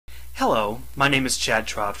Hello, my name is Chad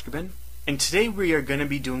Trofsgruben, and today we are going to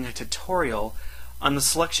be doing a tutorial on the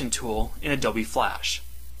selection tool in Adobe Flash.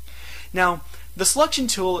 Now, the selection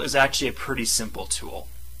tool is actually a pretty simple tool.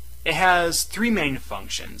 It has three main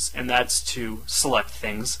functions, and that's to select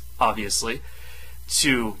things, obviously,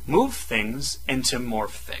 to move things, and to morph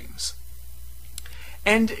things.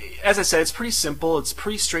 And as I said, it's pretty simple, it's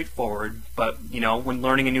pretty straightforward, but when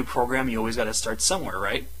learning a new program, you always got to start somewhere,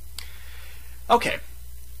 right? Okay.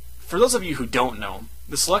 For those of you who don't know,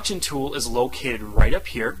 the selection tool is located right up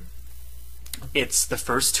here. It's the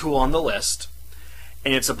first tool on the list,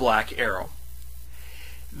 and it's a black arrow.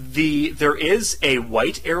 There is a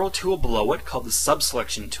white arrow tool below it called the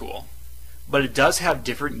subselection tool, but it does have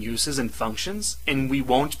different uses and functions, and we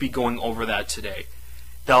won't be going over that today.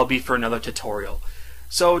 That'll be for another tutorial.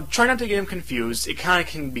 So try not to get them confused. It kind of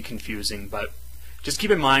can be confusing, but just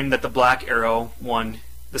keep in mind that the black arrow one,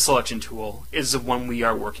 the selection tool, is the one we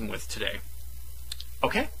are working with today.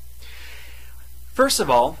 Okay? First of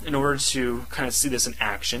all, in order to kind of see this in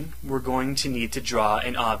action, we're going to need to draw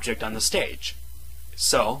an object on the stage.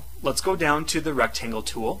 So let's go down to the rectangle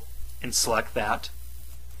tool and select that,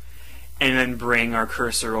 and then bring our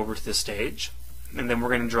cursor over to the stage, and then we're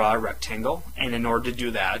going to draw a rectangle. And in order to do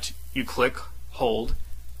that, you hold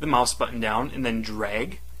the mouse button down and then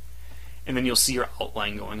drag, and then you'll see your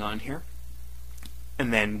outline going on here.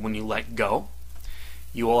 And then when you let go,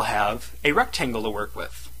 you will have a rectangle to work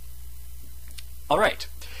with. Alright,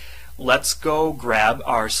 let's go grab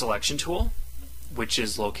our selection tool, which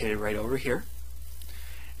is located right over here,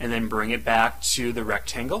 and then bring it back to the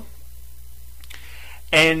rectangle.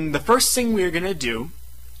 And the first thing we're going to do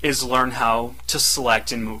is learn how to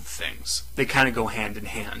select and move things. They kind of go hand in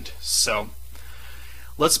hand. So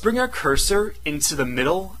let's bring our cursor into the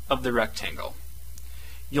middle of the rectangle.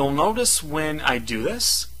 You'll notice when I do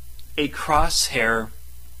this, a crosshair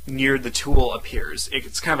near the tool appears.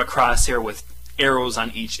 It's kind of a crosshair with arrows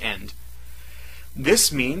on each end. This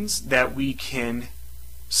means that we can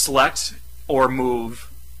select or move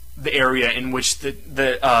the area in which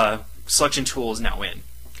the selection tool is now in.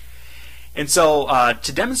 And so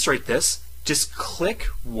to demonstrate this, just click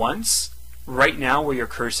once right now where your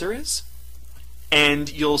cursor is, and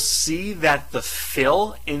you'll see that the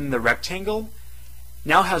fill in the rectangle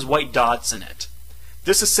now has white dots in it.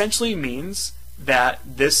 This essentially means that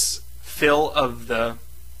this fill of the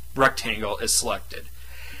rectangle is selected.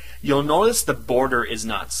 You'll notice the border is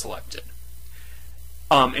not selected.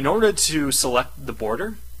 In order to select the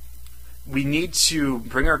border, we need to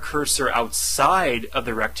bring our cursor outside of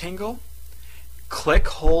the rectangle, click,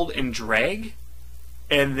 hold, and drag,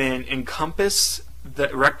 and then encompass the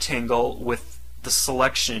rectangle with the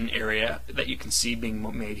selection area that you can see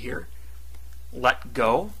being made here. Let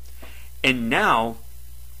go, and now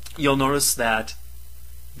you'll notice that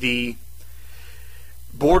the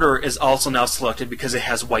border is also now selected because it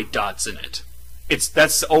has white dots in it.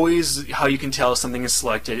 That's always how you can tell if something is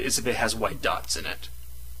selected, is if it has white dots in it.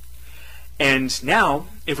 And now,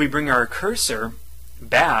 if we bring our cursor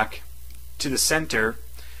back to the center,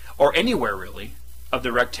 or anywhere really, of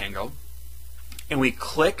the rectangle, and we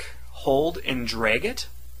click, hold, and drag it,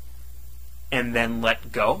 and then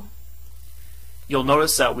let go, you'll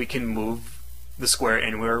notice that we can move the square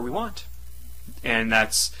anywhere we want. And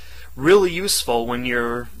that's really useful when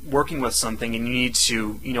you're working with something and you need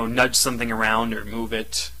to, nudge something around or move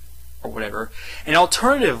it or whatever. And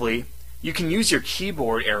alternatively, you can use your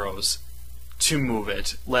keyboard arrows to move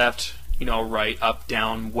it, left, right, up,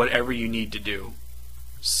 down, whatever you need to do.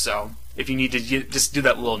 So if you need to just do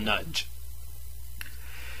that little nudge.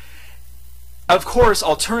 Of course,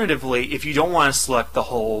 alternatively, if you don't want to select the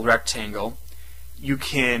whole rectangle, you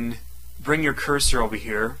can bring your cursor over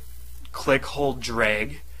here, click, hold,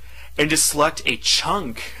 drag, and just select a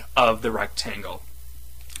chunk of the rectangle.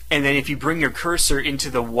 And then if you bring your cursor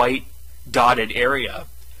into the white dotted area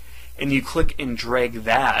and you click and drag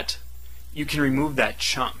that, you can remove that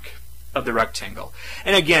chunk of the rectangle.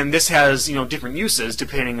 And again, this has different uses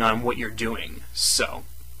depending on what you're doing. So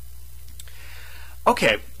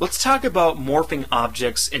okay, let's talk about morphing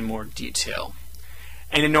objects in more detail.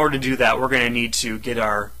 And in order to do that, we're going to need to get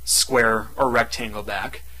our square or rectangle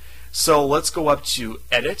back. So let's go up to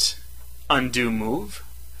Edit, Undo Move,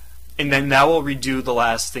 and then that will redo the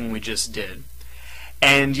last thing we just did.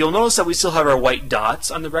 And you'll notice that we still have our white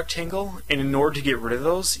dots on the rectangle, and in order to get rid of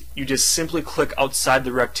those, you just simply click outside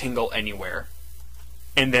the rectangle anywhere,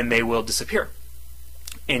 and then they will disappear.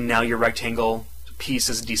 And now your rectangle piece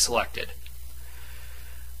is deselected.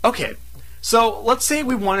 Okay. So let's say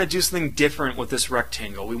we want to do something different with this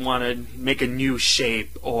rectangle. We want to make a new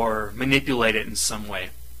shape or manipulate it in some way.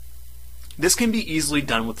 This can be easily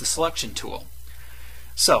done with the selection tool.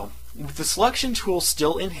 So, with the selection tool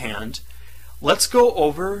still in hand, let's go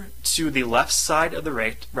over to the left side of the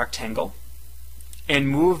rectangle and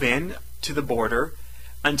move in to the border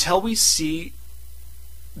until we see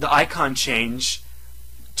the icon change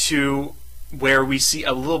to where we see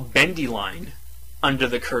a little bendy line under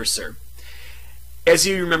the cursor. As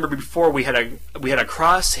you remember before, we had a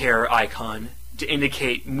crosshair icon to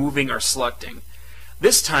indicate moving or selecting.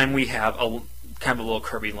 This time we have a kind of a little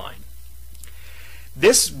curvy line.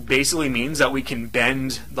 This basically means that we can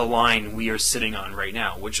bend the line we are sitting on right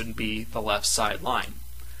now, which would be the left side line.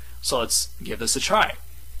 So let's give this a try.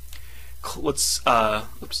 Let's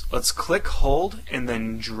click, hold, and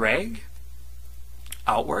then drag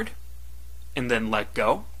outward, and then let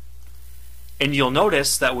go. And you'll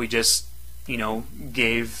notice that we just,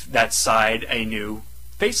 gave that side a new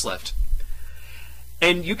facelift.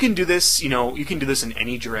 And you can do this, you can do this in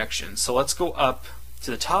any direction. So let's go up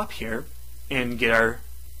to the top here and get our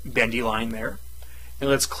bendy line there. And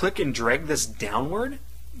let's click and drag this downward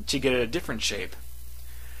to get a different shape.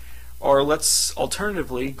 Or let's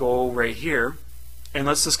alternatively go right here and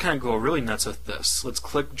let's just kind of go really nuts with this. Let's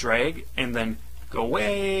click, drag, and then go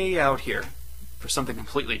way out here for something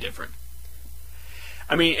completely different.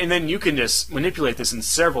 And then you can just manipulate this in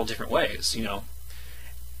several different ways,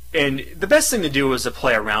 And the best thing to do is to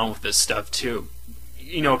play around with this stuff too.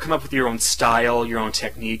 Come up with your own style, your own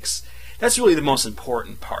techniques. That's really the most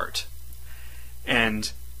important part.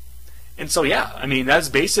 And so yeah, that's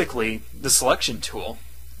basically the selection tool.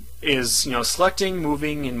 Is selecting,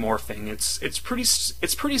 moving, and morphing. It's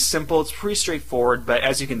pretty simple. It's pretty straightforward. But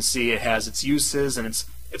as you can see, it has its uses, and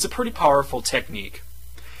it's a pretty powerful technique.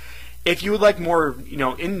 If you would like more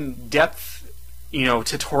in-depth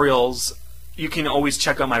tutorials, you can always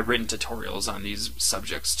check out my written tutorials on these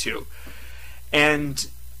subjects too. And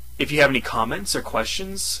if you have any comments or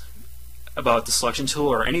questions about the selection tool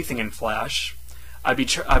or anything in Flash, I'd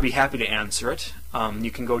be happy to answer it. You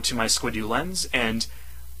can go to my Squidoo Lens and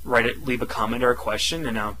leave a comment or a question,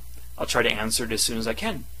 and I'll try to answer it as soon as I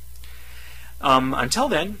can. Until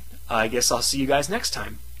then, I guess I'll see you guys next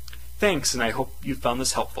time. Thanks, and I hope you found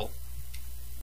this helpful.